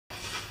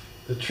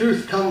the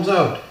truth comes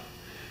out.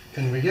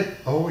 Can we get,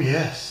 oh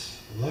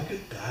yes, look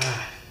at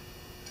that.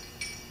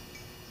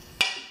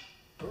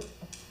 Oh,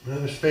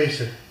 another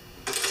spacer.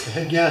 The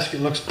head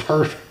gasket looks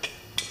perfect.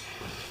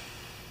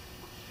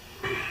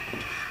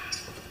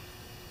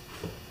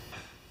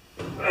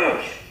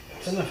 Okay,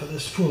 that's enough of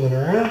this fooling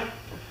around.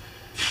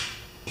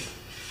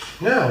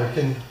 Now we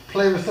can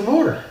play with the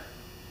motor.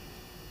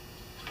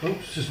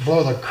 Oops, just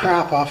blow the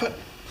crap off it.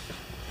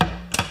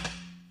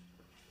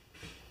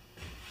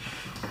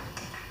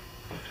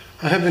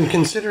 I have been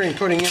considering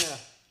putting in a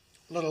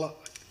little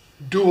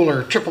dual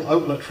or triple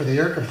outlet for the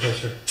air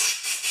compressor.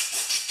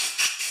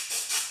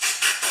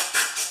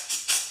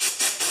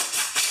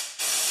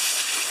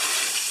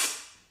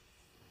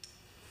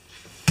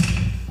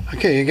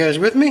 Okay, you guys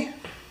with me?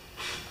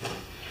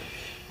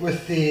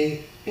 With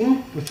the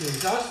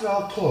exhaust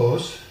valve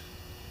closed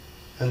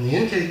and the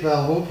intake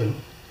valve open,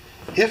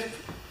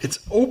 if it's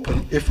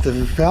open, if the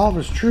valve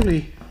has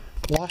truly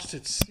lost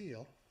its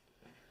seal,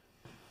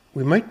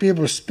 we might be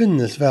able to spin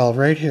this valve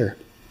right here.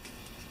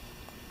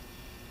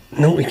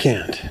 No, we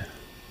can't.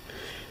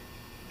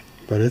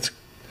 But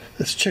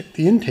let's check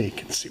the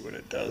intake and see what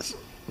it does.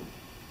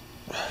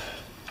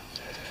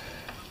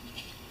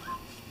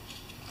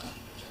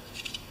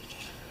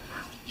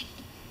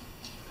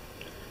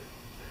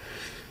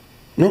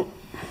 Nope.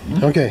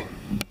 Okay.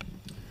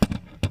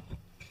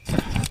 Now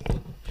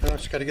I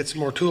just got to get some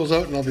more tools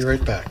out and I'll be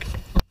right back.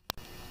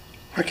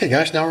 Okay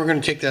guys, now we're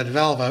going to take that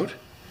valve out.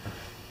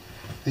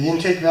 The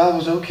intake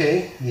valve is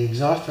okay. The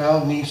exhaust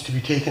valve needs to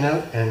be taken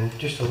out and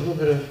just a little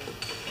bit of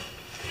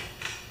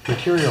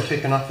material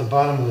taken off the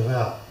bottom of the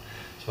valve.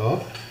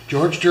 So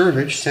George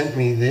Durvich sent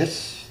me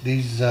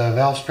these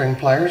valve spring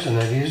pliers and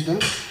I've used them.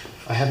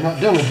 I have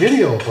not done a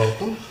video about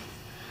them,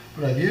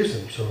 but I've used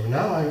them. So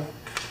now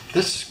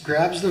this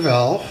grabs the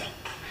valve,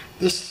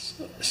 this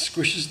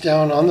squishes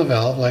down on the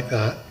valve like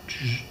that,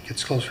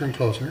 gets closer and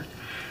closer,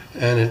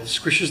 and it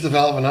squishes the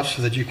valve enough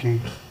so that you can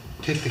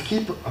take the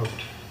keeper out.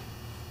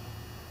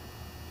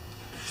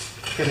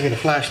 Gotta get a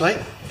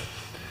flashlight.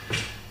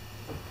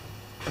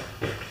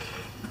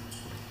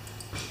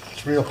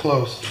 It's real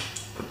close.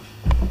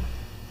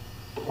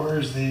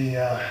 Where's the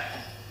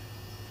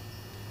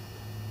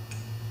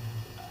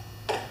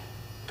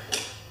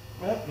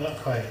well, not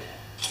quite.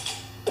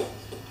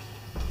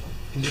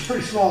 These are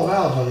pretty small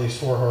valves on these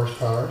 4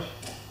 horsepowers.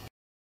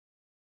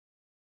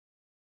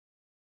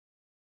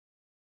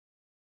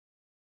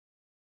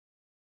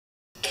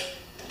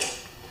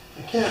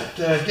 I can't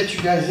get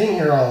you guys in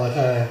here all the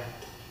time.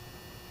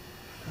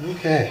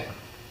 Okay,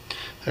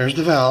 there's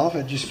the valve.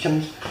 It just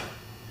comes,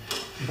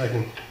 if I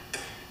can,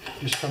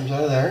 just comes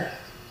out of there.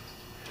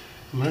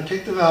 I'm going to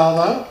take the valve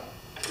out.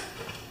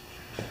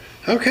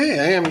 Okay,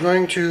 I am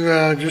going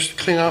to just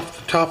clean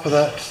off the top of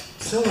that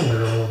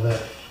cylinder a little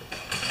bit.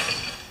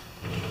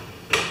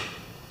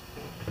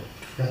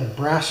 Got a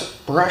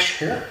brass brush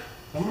here.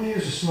 I'm going to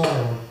use a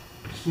smaller one,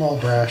 small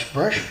brass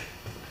brush.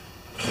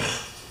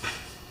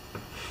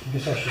 I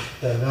guess I should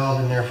put that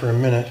valve in there for a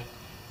minute.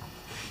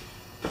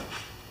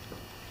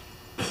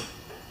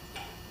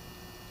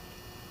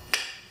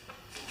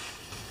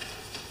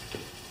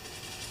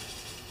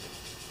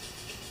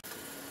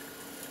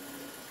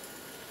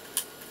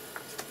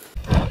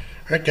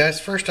 Alright guys,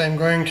 first I'm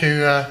going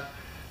to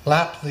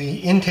lap the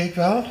intake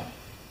valve.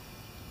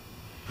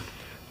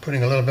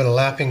 Putting a little bit of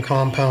lapping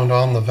compound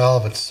on the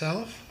valve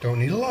itself. Don't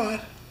need a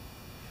lot.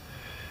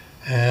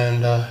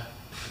 And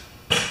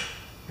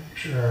make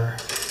sure our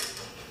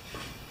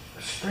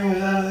spring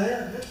is out of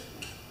there.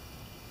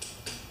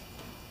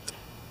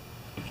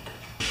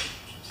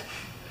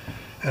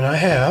 And I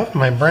have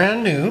my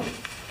brand new,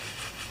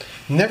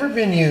 never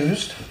been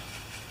used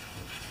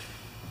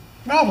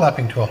valve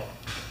lapping tool.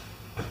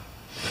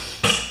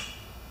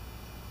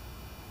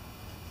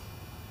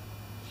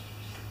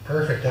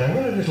 Perfect, and I'm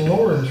going to just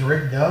lower this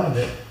rig down a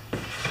bit.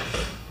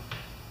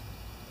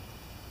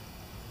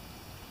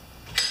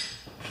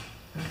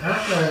 And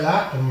after I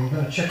lap them, I'm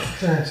going to check the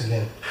clearance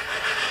again.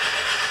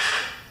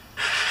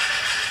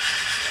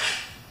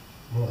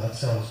 Oh, that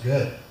sounds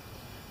good.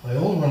 My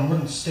old one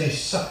wouldn't stay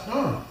sucked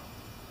on.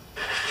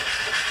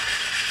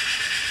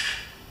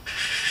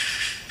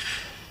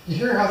 You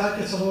hear how that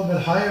gets a little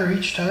bit higher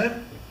each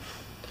time?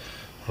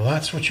 Well,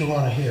 that's what you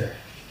want to hear.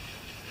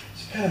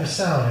 It's kind of a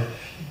sound.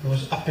 It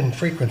goes up in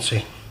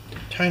frequency.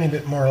 Tiny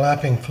bit more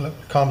lapping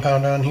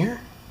compound on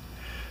here.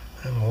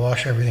 And we'll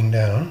wash everything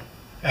down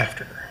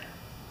after.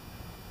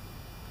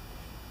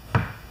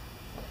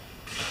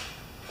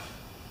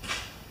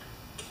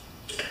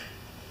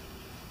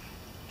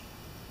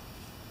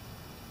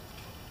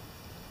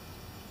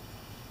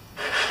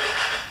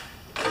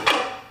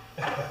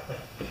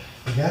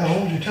 You gotta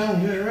hold your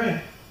tongue just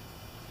right.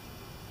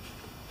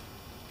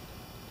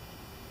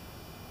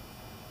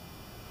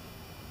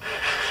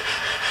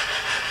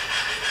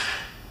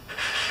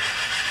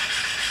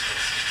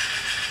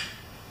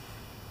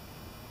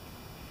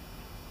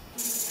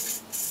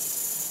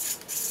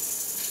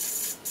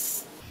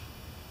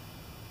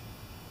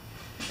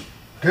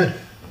 Good.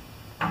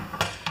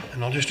 And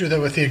And I'll just do that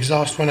with the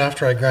exhaust one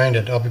after I grind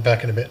it. I'll be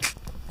back in a bit.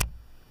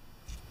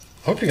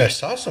 Hope you guys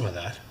saw some of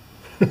that.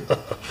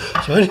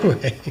 So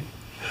anyway,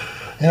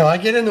 you know, I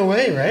get in the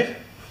way, right?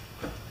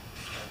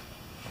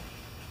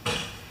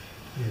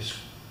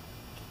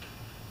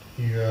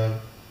 You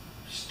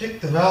stick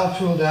the valve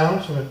tool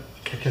down so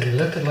because you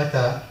lift it like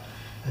that,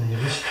 and you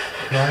just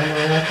grind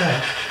away like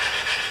that.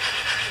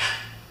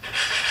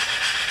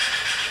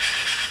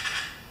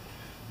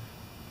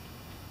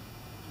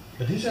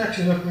 But these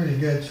actually look really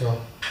good,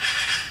 so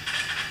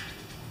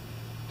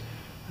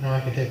now I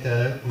can take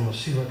that out and we'll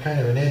see what kind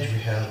of an edge we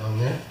have on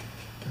there.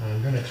 And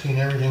I'm going to clean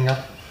everything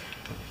up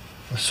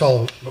with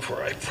solvent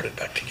before I put it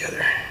back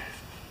together.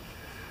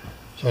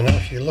 So now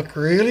if you look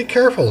really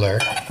careful there,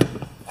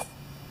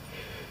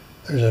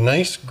 there's a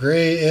nice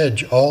gray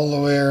edge all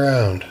the way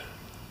around.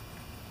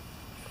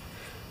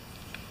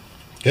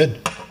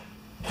 Good.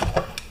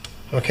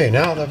 Okay,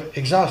 now the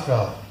exhaust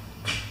valve.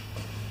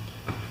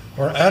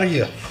 We're out of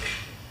you.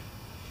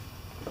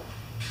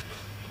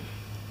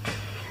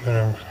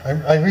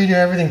 I redo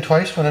everything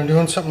twice when I'm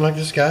doing something like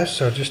this, guys,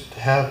 so just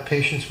have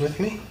patience with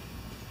me.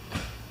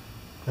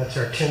 That's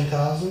our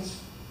 10,000ths.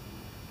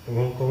 It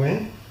won't go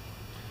in.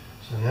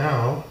 So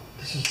now,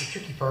 this is the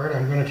tricky part.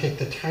 I'm going to take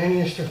the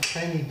tiniest of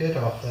tiny bit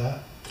off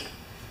that.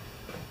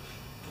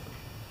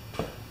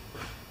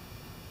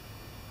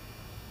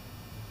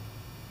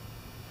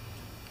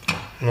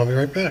 And I'll be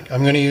right back.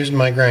 I'm going to use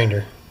my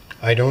grinder.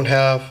 I don't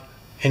have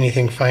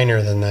anything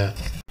finer than that.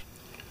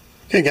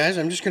 Okay guys,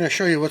 I'm just going to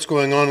show you what's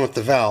going on with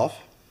the valve.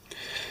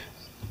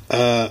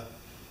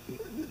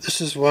 This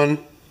is one,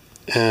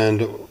 and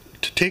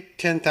to take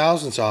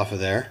 10,000ths off of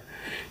there,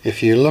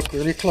 if you look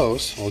really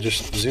close, I'll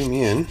just zoom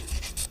in.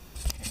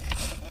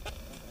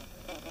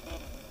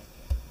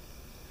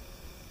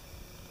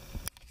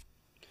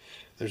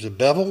 There's a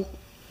bevel.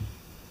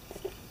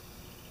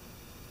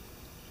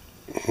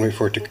 Wait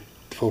for it to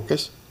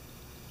focus.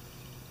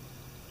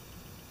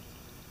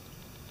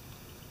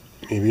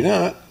 Maybe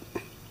not.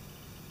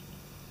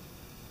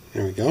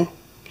 There we go.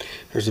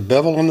 There's a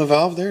bevel on the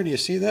valve there. Do you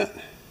see that?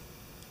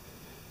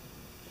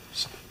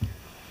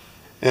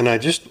 And I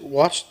just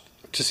watched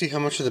to see how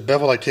much of the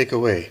bevel I take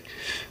away.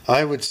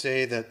 I would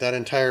say that that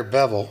entire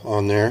bevel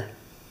on there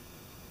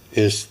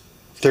is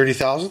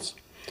 30,000ths.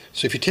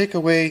 So if you take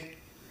away,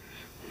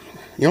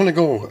 you only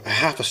go a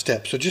half a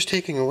step. So just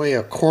taking away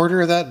a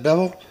quarter of that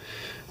bevel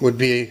would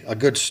be a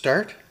good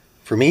start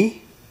for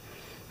me.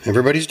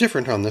 Everybody's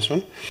different on this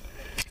one.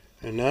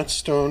 And that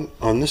stone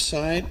on this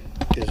side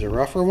is a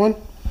rougher one,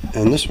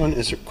 and this one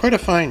is quite a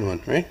fine one,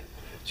 right?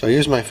 So I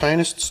use my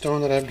finest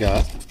stone that I've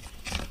got.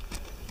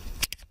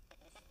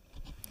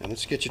 And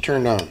let's get you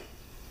turned on.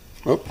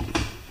 Oh.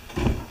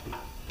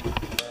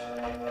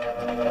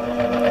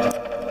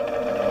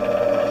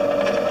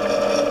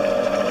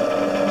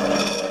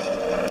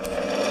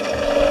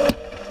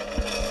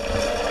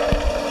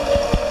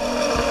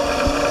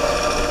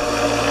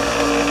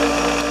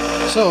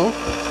 So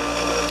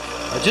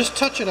I just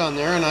touch it on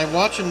there, and I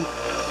watch and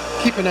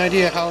keep an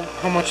idea how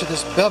much of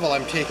this bevel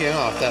I'm taking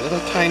off, that little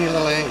tiny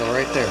little angle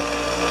right there.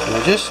 And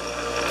I just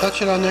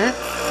touch it on there.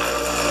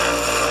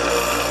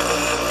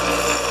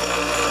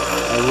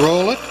 I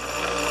roll it.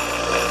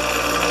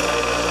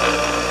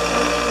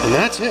 And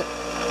that's it.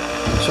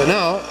 So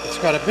now it's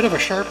got a bit of a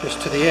sharpness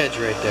to the edge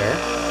right there.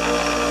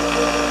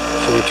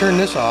 So we turn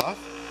this off.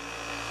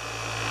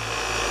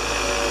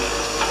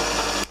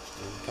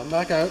 Come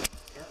back out.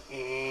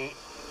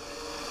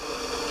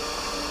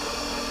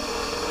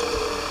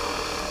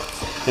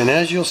 And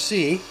as you'll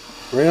see,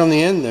 right on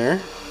the end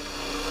there,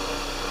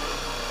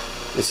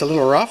 it's a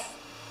little rough.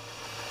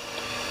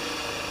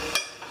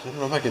 I don't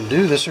know if I can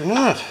do this or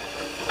not.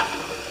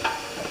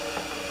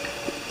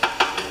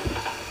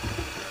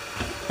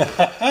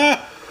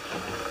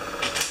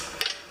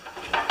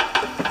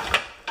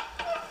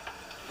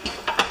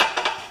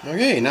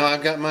 Okay, now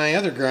I've got my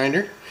other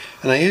grinder,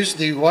 and I use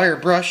the wire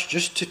brush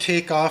just to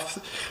take off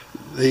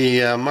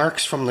the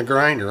marks from the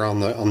grinder on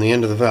the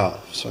end of the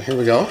valve. So here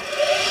we go.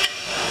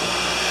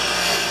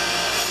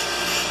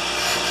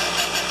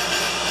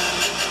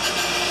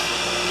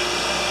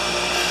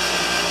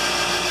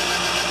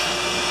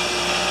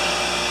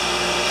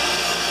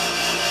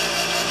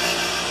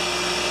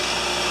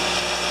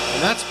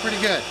 And that's pretty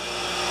good.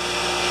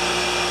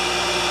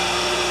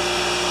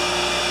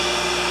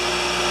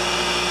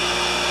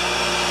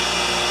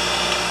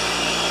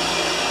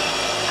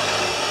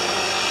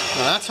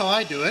 Well, that's how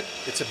I do it.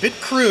 It's a bit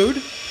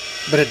crude,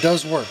 but it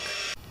does work.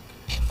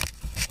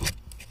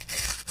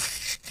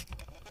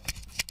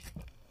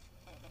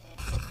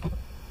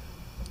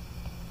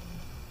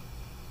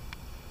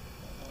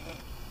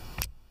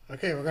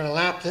 Okay, we're going to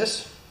lap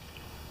this.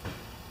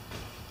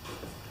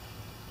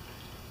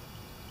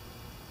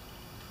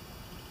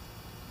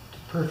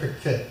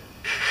 Perfect fit.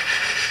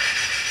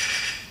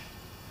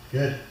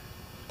 Good.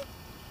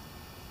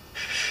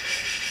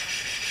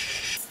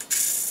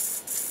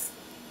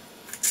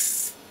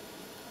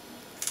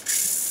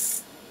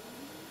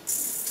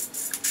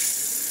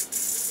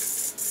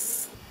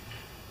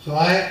 So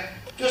I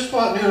just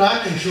bought new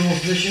lacking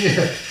tools this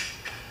year,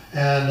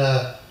 and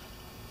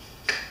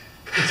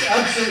it's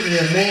absolutely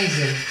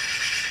amazing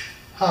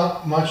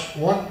how much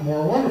more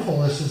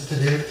wonderful this is to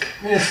do.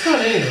 I mean, it's fun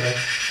anyway.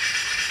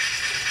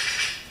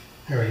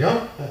 There we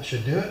go. That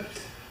should do it.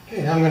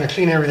 Okay, now I'm going to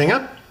clean everything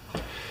up.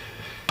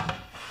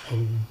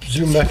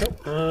 Zoom back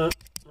up.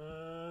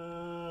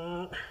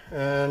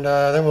 And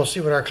then we'll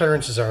see what our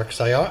clearances are,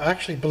 because I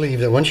actually believe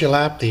that once you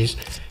lap these,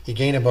 you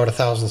gain about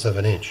 1/1000th of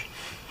an inch.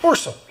 Or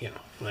so, you know.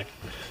 Like,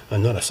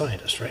 I'm not a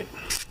scientist, right?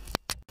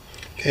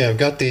 Okay, I've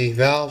got the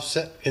valve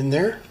set in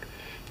there,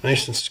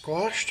 nice and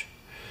squashed.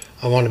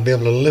 I want to be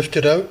able to lift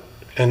it out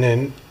and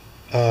then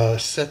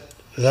set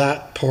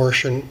that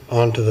portion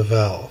onto the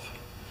valve.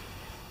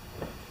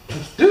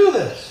 Let's do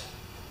this!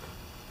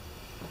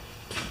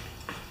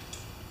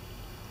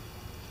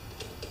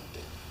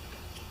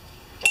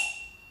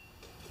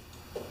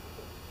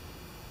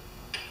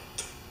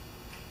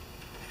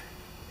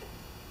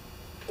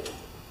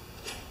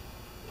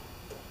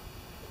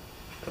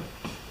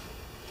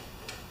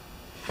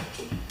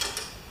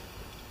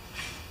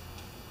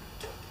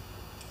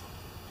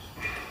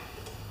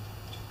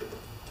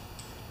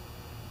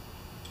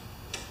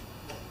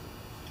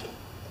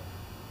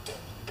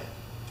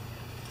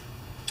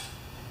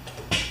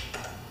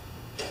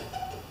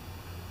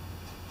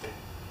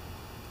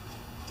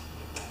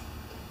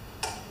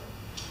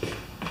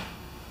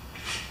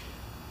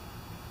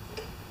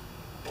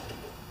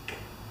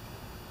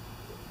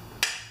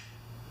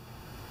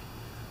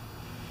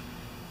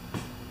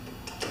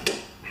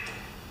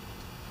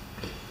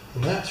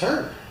 And that's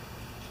her.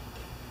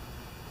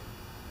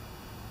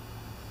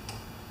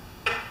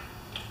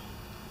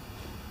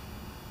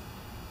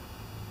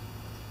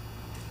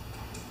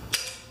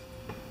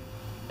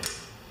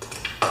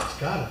 It's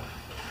got it.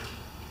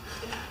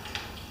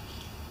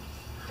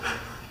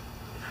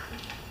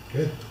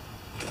 Good.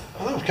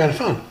 Well, that was kind of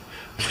fun.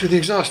 Let's do the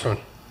exhaust one.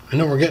 I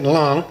know we're getting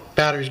along.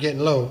 Battery's getting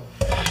low.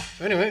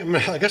 So anyway,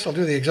 I guess I'll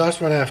do the exhaust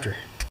one after.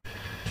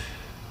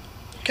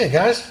 Okay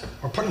guys,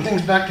 we're putting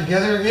things back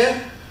together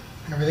again.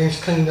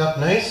 Everything's cleaned up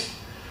nice.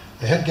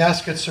 The head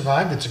gasket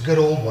survived. It's a good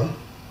old one.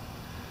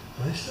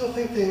 I still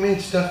think they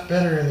made stuff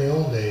better in the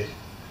old days.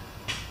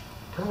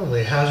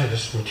 Probably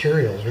hazardous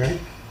materials, right?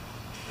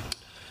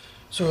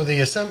 So the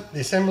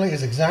assembly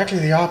is exactly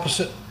the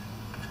opposite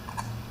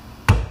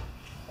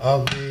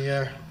of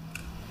the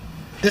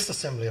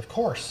disassembly, of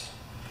course.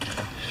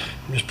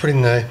 I'm just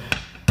putting the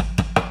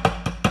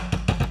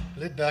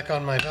lid back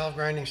on my valve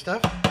grinding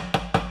stuff.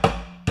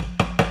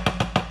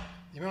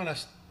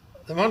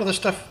 The amount of the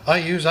stuff I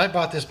use, I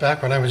bought this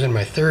back when I was in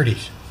my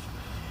 30s.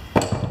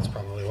 That's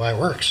probably why it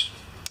works.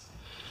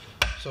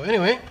 So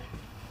anyway,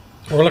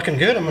 we're looking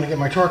good. I'm going to get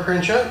my torque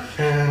wrench out,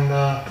 and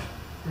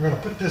we're going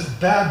to put this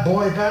bad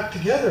boy back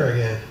together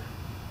again.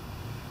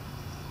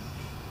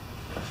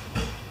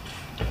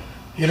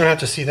 You don't have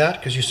to see that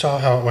because you saw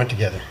how it went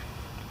together.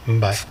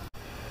 Bye.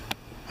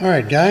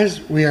 Alright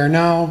guys, we are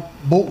now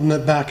bolting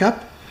it back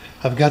up.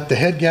 I've got the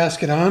head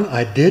gasket on.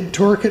 I did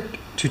torque it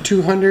to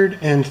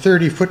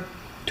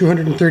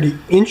 230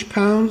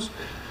 inch-pounds.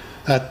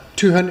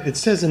 It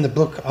says in the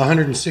book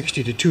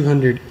 160 to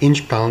 200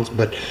 inch-pounds,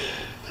 but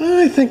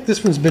I think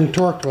this one's been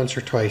torqued once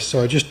or twice,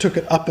 so I just took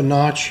it up a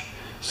notch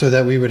so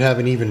that we would have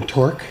an even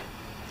torque.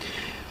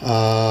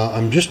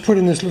 I'm just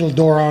putting this little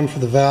door on for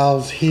the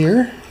valves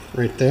here,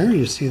 right there.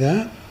 You see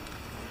that?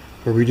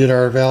 Where we did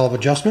our valve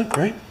adjustment,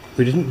 right?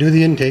 We didn't do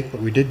the intake,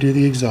 but we did do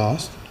the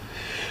exhaust.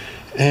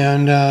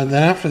 And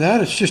then after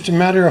that, it's just a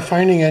matter of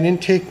finding an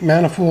intake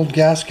manifold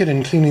gasket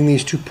and cleaning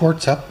these two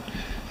ports up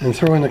and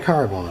throwing the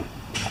carb on.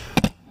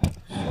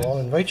 So I'll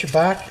invite you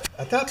back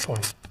at that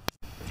point.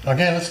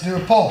 Okay, let's do a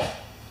pull.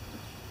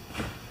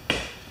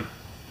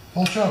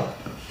 Full choke.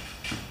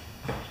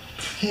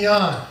 Key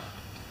on.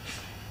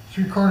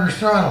 3/4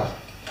 throttle.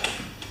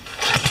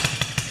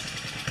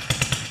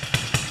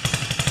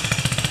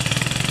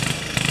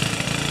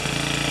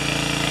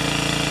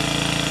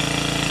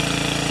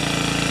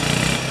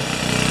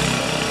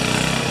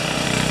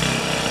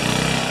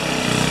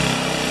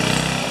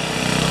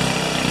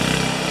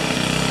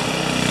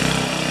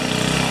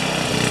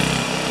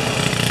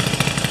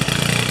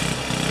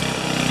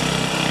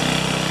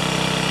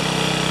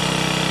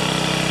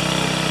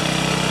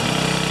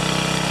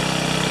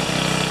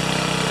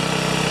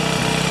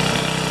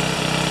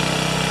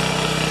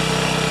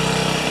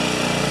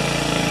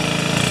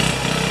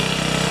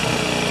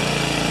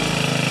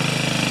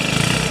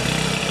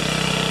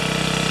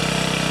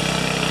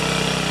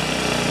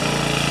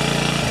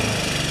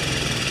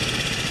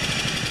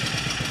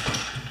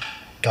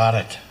 Got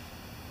it.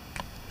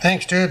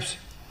 Thanks, tubes.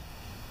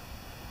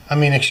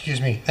 Excuse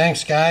me.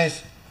 Thanks,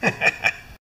 guys.